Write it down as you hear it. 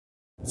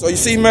So you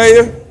see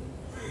Mayor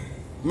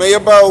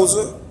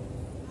Bowser,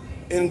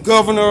 and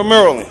Governor of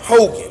Maryland,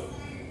 Hogan.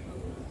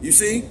 You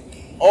see?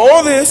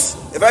 All this,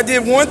 if I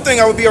did one thing,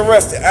 I would be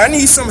arrested. I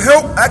need some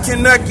help. I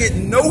cannot get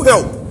no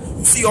help.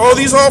 You see all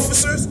these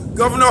officers,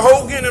 Governor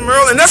Hogan in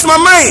Maryland, that's my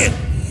man.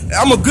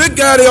 I'm a good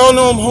guy. They all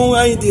know I'm home.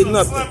 I ain't did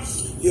nothing.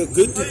 You're a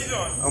good dude.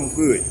 I'm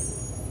good.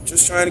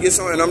 Just trying to get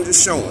something, and I'm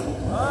just showing.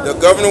 The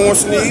governor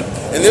wants to leave,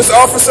 and this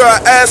officer, I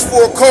asked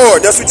for a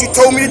card. That's what you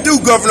told me to do,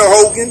 Governor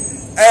Hogan.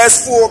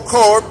 Ask for a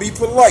card, be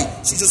polite.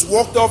 She just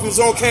walked off and was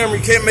on camera.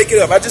 You can't make it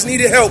up. I just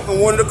needed help and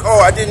wanted a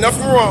card. I did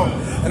nothing wrong,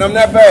 and I'm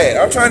not bad.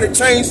 I'm trying to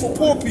change for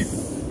poor people.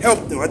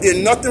 Help them. I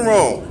did nothing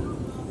wrong.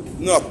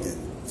 Nothing.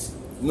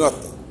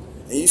 Nothing.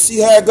 And you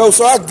see how it goes.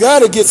 So I got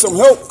to get some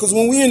help, because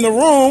when we in the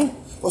room,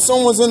 or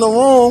someone's in the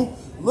room,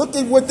 look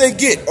at what they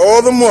get,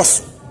 all the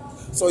muscle.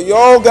 So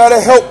y'all got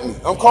to help me.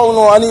 I'm calling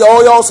on, I need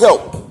all y'all's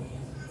help.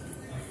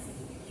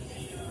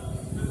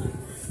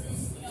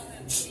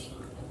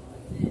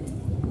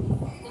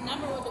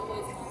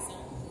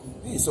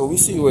 So we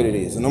see what it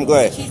is, and I'm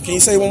glad. Can you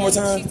say it one more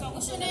time?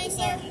 What's your name,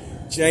 sir?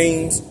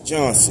 James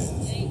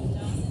Johnson,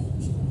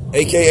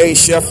 a.k.a.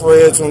 Chef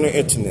Reds on the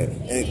internet.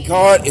 And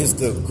God is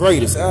the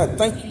greatest. I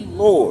thank you,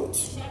 Lord,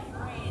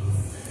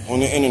 on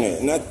the internet.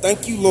 And I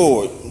thank you,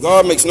 Lord.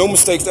 God makes no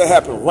mistakes. That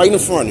happen right in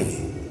front of you.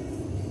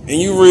 And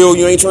you real,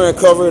 you ain't trying to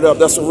cover it up.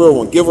 That's a real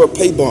one. Give her a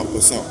pay bump or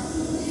something.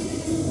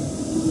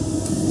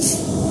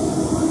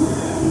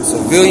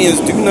 Civilians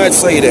do not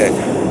say that.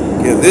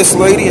 Yeah, this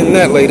lady and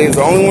that lady is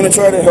the only one to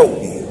try to help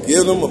me.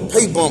 Give them a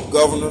pay bump,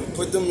 Governor.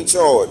 Put them in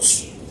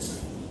charge.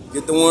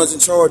 Get the ones in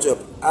charge up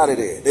out of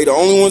there. They the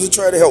only ones that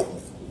try to help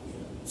me.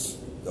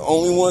 The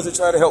only ones that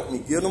try to help me.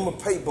 Give them a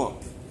pay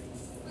bump.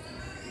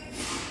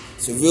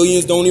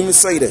 Civilians don't even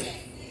say that.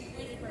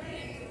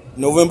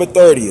 November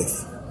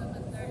 30th.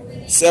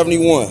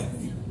 71.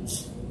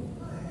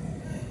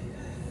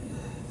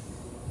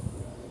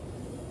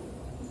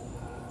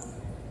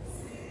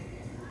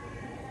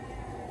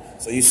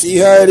 So you see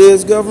how it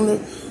is, Governor?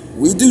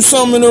 We do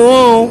something in the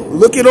wrong.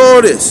 Look at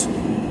all this.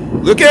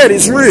 Look at it.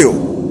 It's real.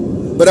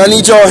 But I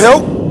need y'all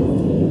help.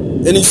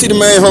 And you see the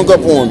man hung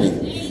up on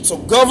me. So,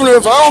 Governor,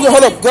 if I don't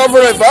get help,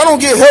 Governor, if I don't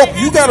get help,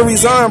 you got to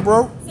resign,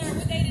 bro.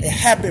 It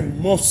happened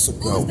months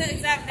ago.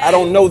 I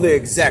don't know the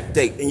exact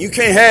date. And you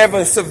can't have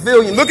a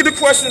civilian. Look at the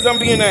questions I'm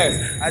being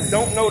asked. I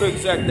don't know the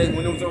exact date.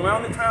 When it was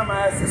around the time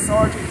I asked the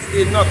sergeant,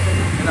 he did nothing.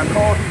 And I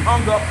called him,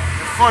 hung up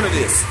in front of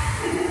this.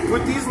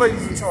 Put these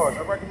ladies in charge.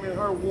 I recommend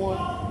her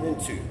 1 and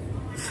 2.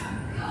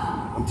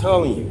 I'm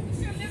telling you.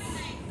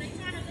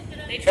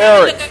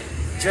 Eric.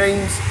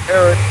 James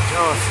Eric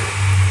Johnson.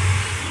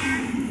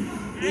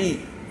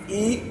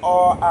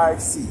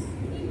 E-R-I-C.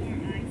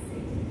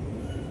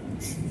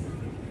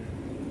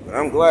 But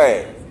I'm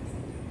glad.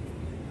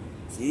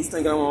 See, he's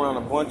thinking I'm around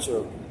a bunch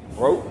of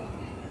broke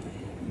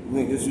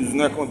niggas who's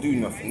not going to do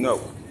nothing. No.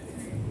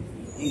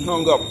 He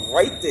hung up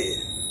right there.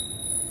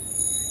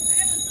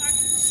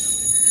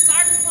 The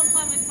sergeant's going to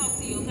come and talk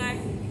to you, okay?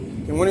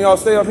 Can one of y'all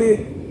stay up here?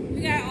 We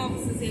got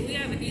officers here. We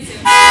have a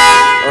detail.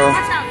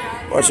 Watch out,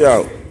 y'all. Watch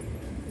out.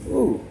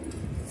 Ooh.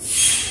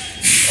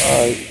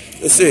 Alright.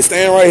 That's it.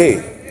 Stand right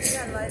here.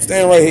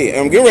 Stand right here.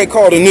 I'm getting ready to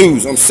call the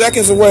news. I'm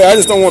seconds away. I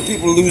just don't want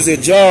people to lose their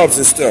jobs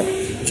and stuff.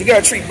 But you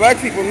gotta treat black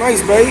people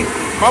nice, babe.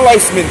 My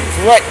life's been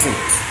threatened.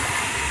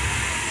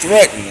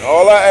 Threatened.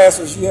 All I asked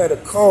was you had a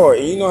card,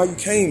 and you know how you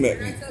came at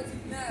me.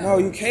 No,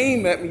 you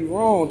came at me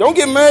wrong. Don't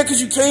get mad because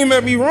you came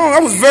at me wrong. I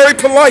was very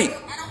polite.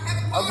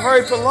 I was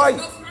very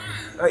polite.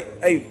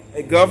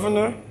 Hey,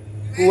 Governor,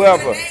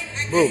 whoever.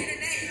 Boo.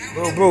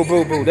 Boo, boo,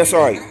 boo, boo. That's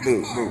all right.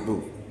 Boo, boo,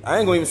 boo. I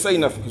ain't gonna even say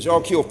nothing because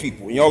y'all kill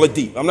people and y'all are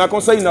deep. I'm not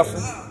gonna say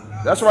nothing.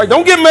 That's right.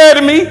 Don't get mad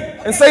at me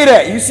and say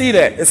that. You see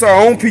that. It's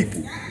our own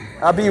people.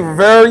 I'll be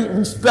very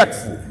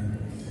respectful.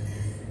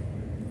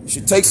 You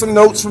should take some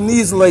notes from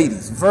these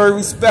ladies. Very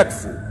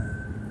respectful.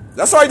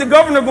 That's right. The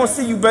governor gonna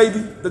see you, baby.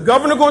 The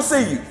governor gonna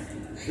see you.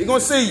 He gonna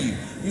see you.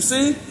 You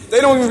see? They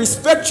don't even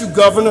respect you,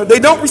 Governor. They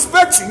don't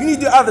respect you. You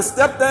need to either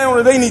step down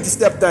or they need to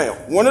step down.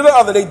 One or the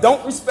other. They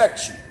don't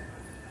respect you.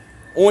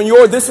 On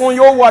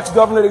your watch,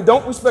 Governor, they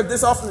don't respect.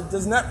 This officer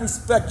does not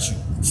respect you.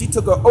 She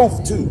took an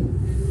oath too.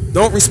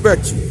 Don't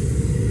respect you.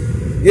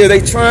 Yeah,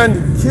 they trying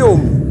to kill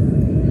me.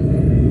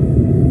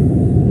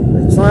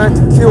 They trying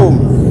to kill me.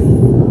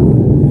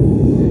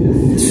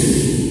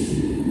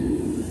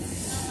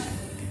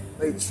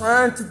 They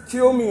trying to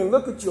kill me, and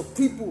look at your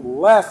people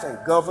laughing,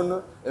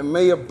 Governor and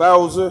Mayor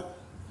Bowser.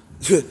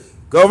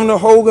 Governor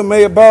Hogan,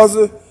 Mayor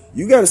Bowser.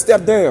 You got to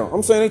step down.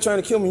 I'm saying they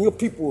trying to kill me. Your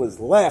people is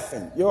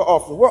laughing. Your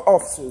officer, what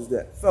officer is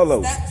that?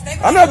 Fellows.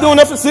 I'm not doing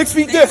nothing 6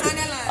 feet different.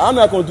 I'm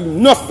not going to do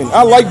nothing.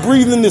 I like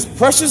breathing this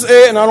precious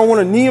air, and I don't want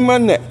a knee in my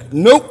neck.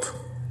 Nope.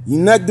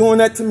 You're not doing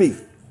that to me.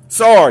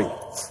 Sorry.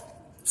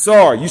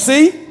 Sorry. You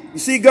see? You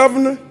see,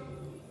 Governor?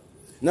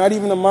 Not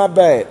even in my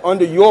bad.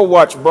 Under your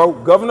watch, bro.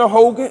 Governor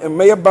Hogan and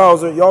Mayor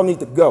Bowser, y'all need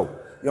to go.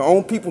 Your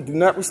own people do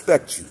not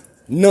respect you.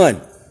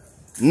 None.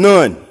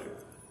 None.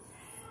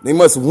 They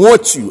must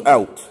want you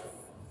out.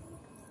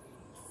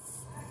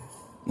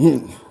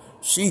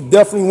 She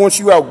definitely wants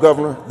you out,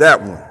 Governor.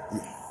 That one.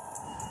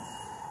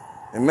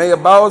 And Mayor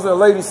Bowser, a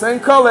lady, same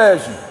color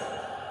as you.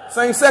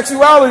 Same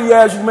sexuality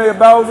as you, Mayor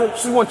Bowser.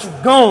 She wants you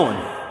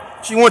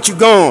gone. She wants you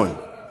gone.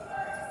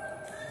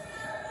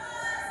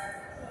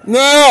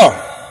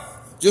 No.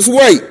 Just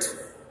wait.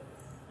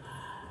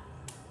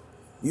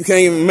 You can't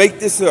even make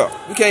this up.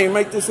 You can't even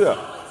make this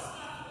up.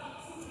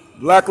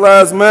 Black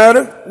Lives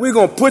Matter. We're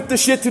going to put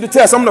this shit to the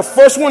test. I'm the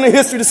first one in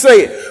history to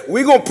say it.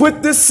 We're going to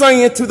put this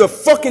saying to the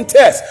fucking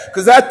test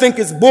because I think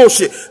it's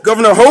bullshit.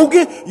 Governor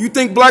Hogan, you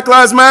think Black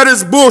Lives Matter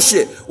is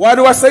bullshit. Why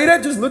do I say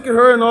that? Just look at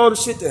her and all the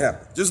shit that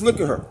happened. Just look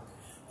at her.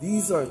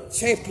 These are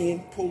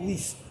champion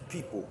police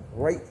people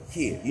right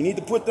here. You need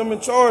to put them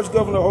in charge,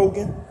 Governor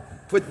Hogan.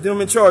 Put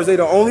them in charge. They're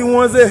the only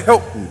ones that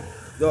help me.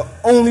 The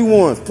only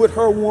ones. Put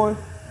her one.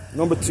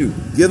 Number 2.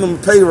 Give them a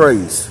pay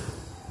raise.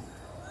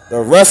 The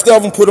rest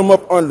of them, put them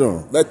up under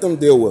them. Let them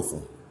deal with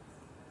them.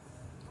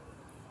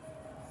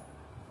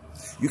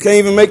 You can't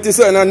even make this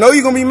up. And I know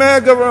you're going to be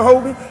mad, Governor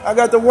Hogan. I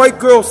got the white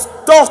girl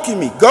stalking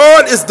me.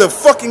 God is the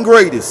fucking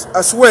greatest.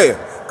 I swear.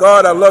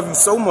 God, I love you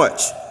so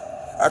much.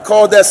 I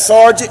called that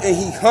sergeant and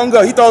he hung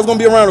up. He thought I was going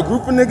to be around a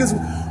group of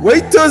niggas.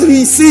 Wait till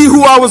he see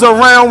who I was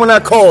around when I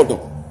called him.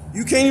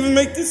 You can't even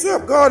make this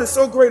up. God is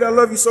so great. I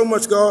love you so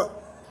much, God.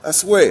 I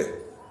swear.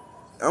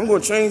 I'm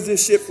going to change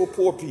this shit for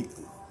poor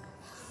people.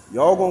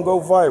 Y'all going to go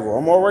viral.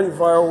 I'm already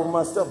viral with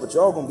my stuff, but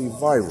y'all going to be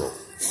viral.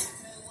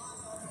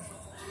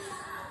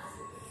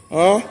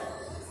 Huh?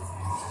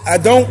 I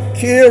don't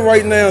care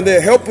right now.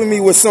 They're helping me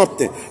with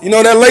something. You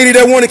know that lady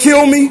that want to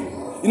kill me?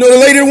 You know the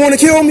lady that want to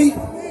kill me?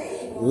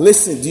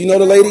 Listen, do you know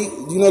the lady?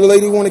 Do you know the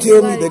lady who want to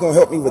kill me? They're going to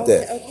help me with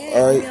that. Okay,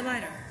 all right?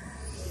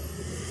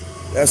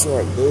 That's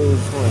right. Those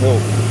going to help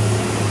me.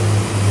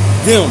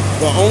 Them,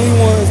 the only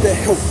ones that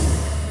help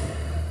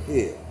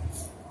me. Yeah.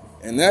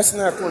 And that's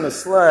not going to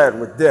slide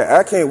with that.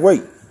 I can't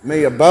wait.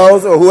 Mayor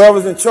Bowser or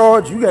whoever's in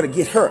charge, you got to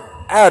get her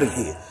out of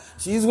here.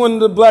 She's one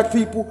of the black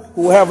people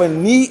who have a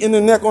knee in the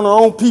neck on her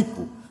own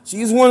people.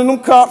 She's one of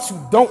them cops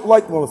who don't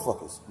like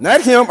motherfuckers.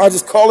 Not him. I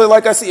just call it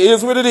like I see. It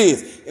is what it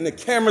is. And the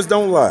cameras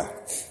don't lie.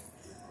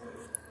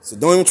 So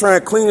don't even try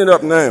and clean it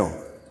up now.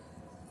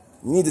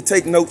 You need to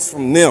take notes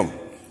from them.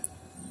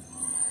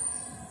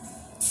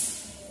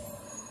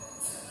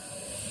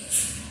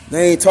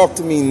 They ain't talk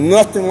to me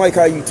nothing like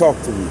how you talk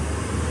to me.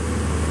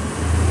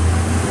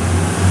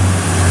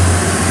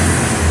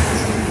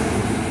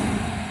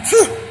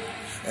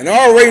 And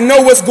I already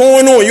know what's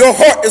going on. Your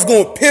heart is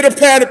going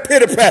pitter-patter,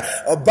 pitter-patter.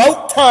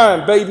 About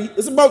time, baby.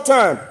 It's about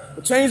time.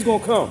 The change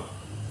going to come.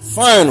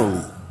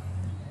 Finally.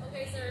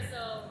 Okay, sir.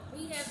 So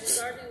we have the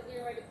sergeant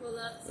here ready to pull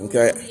up. So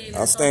okay.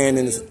 I'll stand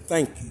in this.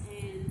 Thank you.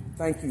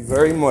 Thank you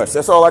very much.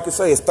 That's all I can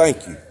say is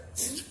thank you.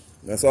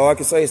 That's all I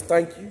can say is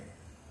thank you.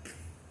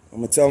 I'm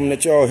going to tell them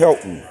that y'all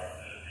helped me.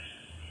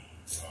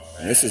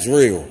 And this is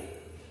real. So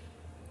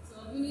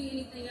if you need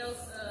anything else,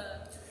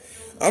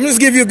 I'm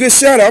just give you a good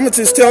shout out. I'm going to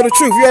just tell the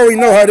truth. You already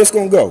know how this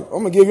going to go.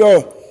 I'm going to give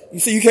y'all, you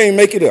see, you can't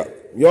make it up.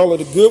 Y'all are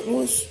the good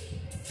ones.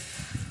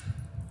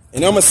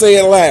 And I'm going to say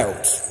it loud.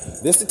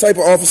 This is the type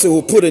of officer who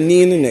will put a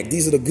knee in the neck.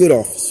 These are the good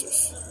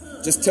officers.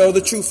 Just tell the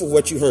truth of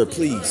what you heard,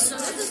 please. so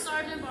this is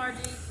Sergeant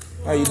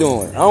Bargy. How you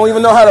doing? I don't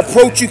even know how to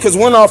approach you because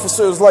one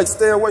officer is like,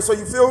 stay away. So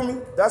you feel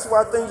me? That's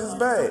why things is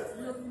bad.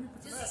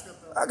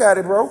 I got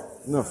it, bro.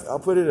 No, I'll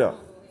put it up.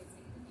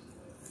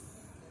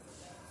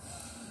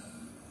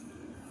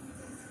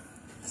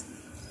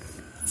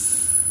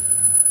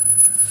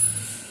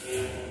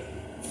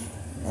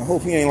 I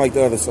hope he ain't like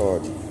the other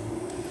sergeant.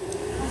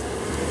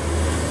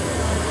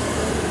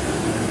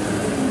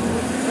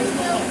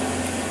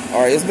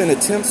 All right, it's been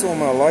attempts on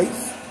my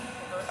life.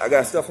 I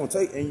got stuff on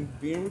tape, and you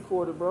being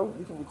recorded, bro.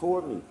 You can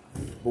record me.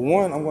 But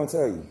one, I'm going to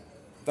tell you,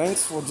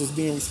 thanks for just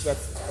being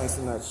respectful. Thanks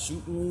for not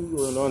shooting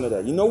me or none of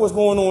that. You know what's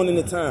going on in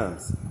the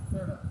times.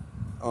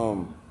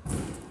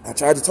 I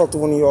tried to talk to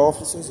one of your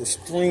officers.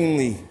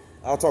 Extremely,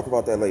 I'll talk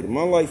about that later.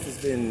 My life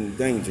has been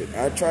endangered.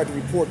 I tried to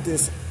report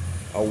this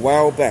a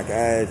while back. I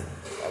had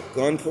a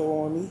gun put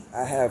on me.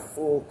 I have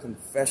full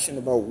confession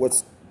about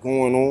what's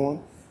going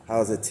on. How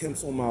it's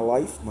attempts on my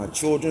life, my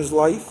children's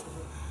life.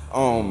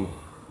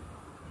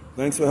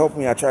 Thanks for helping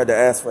me. I tried to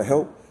ask for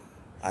help.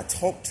 I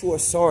talked to a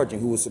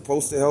sergeant who was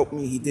supposed to help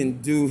me. He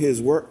didn't do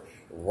his work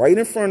right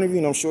in front of you,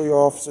 and I'm sure your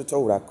officer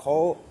told. I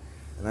called,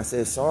 and I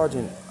said,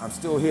 Sergeant, I'm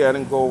still here. I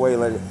didn't go away.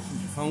 Let it.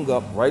 He hung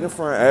up right in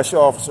front. Ask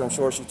your officer. I'm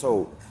sure she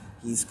told.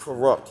 He's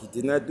corrupt. He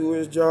did not do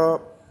his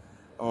job.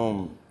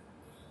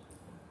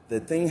 The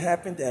thing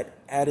happened at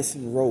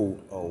Addison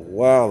Road a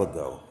while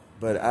ago,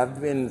 but I've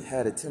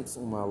had attempts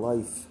on my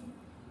life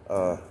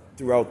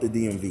throughout the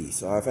DMV.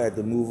 So I've had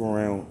to move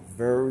around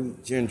very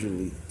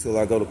gingerly till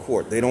I go to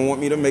court. They don't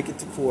want me to make it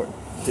to court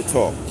to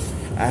talk.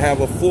 I have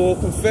a full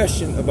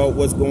confession about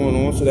what's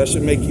going on, so that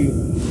should make you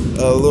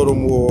a little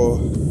more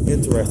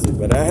interested.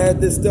 But I had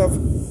this stuff,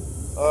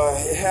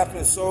 it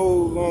happened so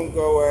long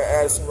ago at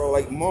Addison Road,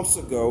 like months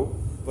ago,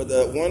 but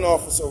the one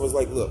officer was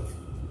like, look,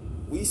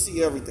 we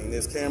see everything.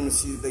 There's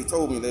cameras. They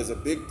told me there's a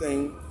big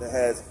thing that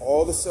has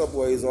all the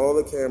subways, all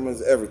the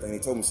cameras, everything. They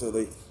told me, so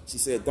She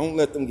said, don't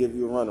let them give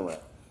you a runaround.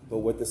 But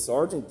what the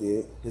sergeant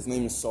did, his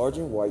name is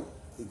Sergeant White,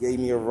 he gave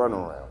me a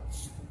runaround.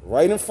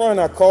 Right in front,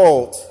 I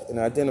called and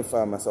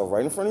identified myself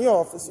right in front of your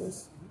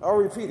officers. I'll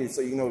repeat it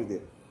so you know what it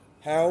did.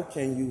 How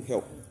can you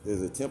help me?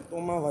 There's an attempt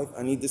on my life.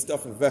 I need this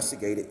stuff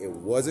investigated. It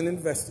wasn't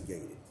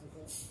investigated.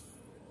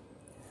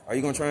 Are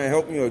you going to try and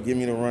help me or give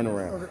me the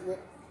runaround? Okay, well,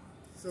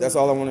 so that's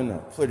all I want to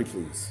know. Pretty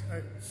please.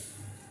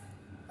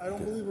 I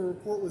don't believe a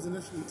report was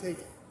initially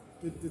taken.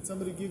 Did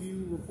somebody give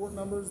you report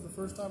numbers the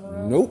first time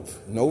around? Nope.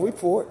 No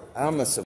report. I'm a